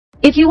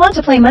If you want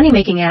to play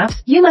money-making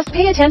apps, you must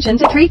pay attention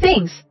to 3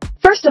 things.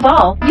 First of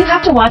all, you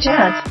have to watch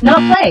ads,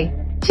 not play.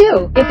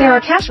 2. If there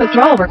are cash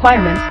withdrawal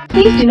requirements,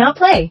 please do not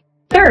play.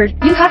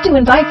 3rd, you have to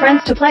invite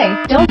friends to play,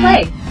 don't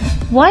play.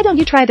 Why don't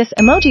you try this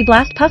Emoji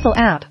Blast puzzle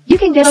app? You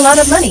can get a lot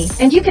of money,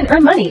 and you can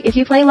earn money if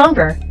you play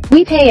longer.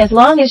 We pay as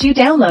long as you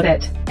download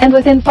it. And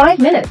within 5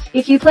 minutes,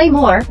 if you play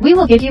more, we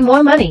will give you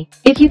more money.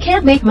 If you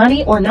can't make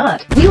money or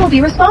not, we will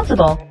be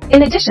responsible.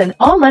 In addition,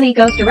 all money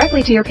goes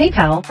directly to your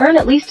PayPal. Earn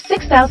at least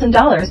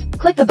 $6,000.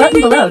 Click the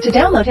button below to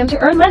download him to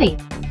earn money.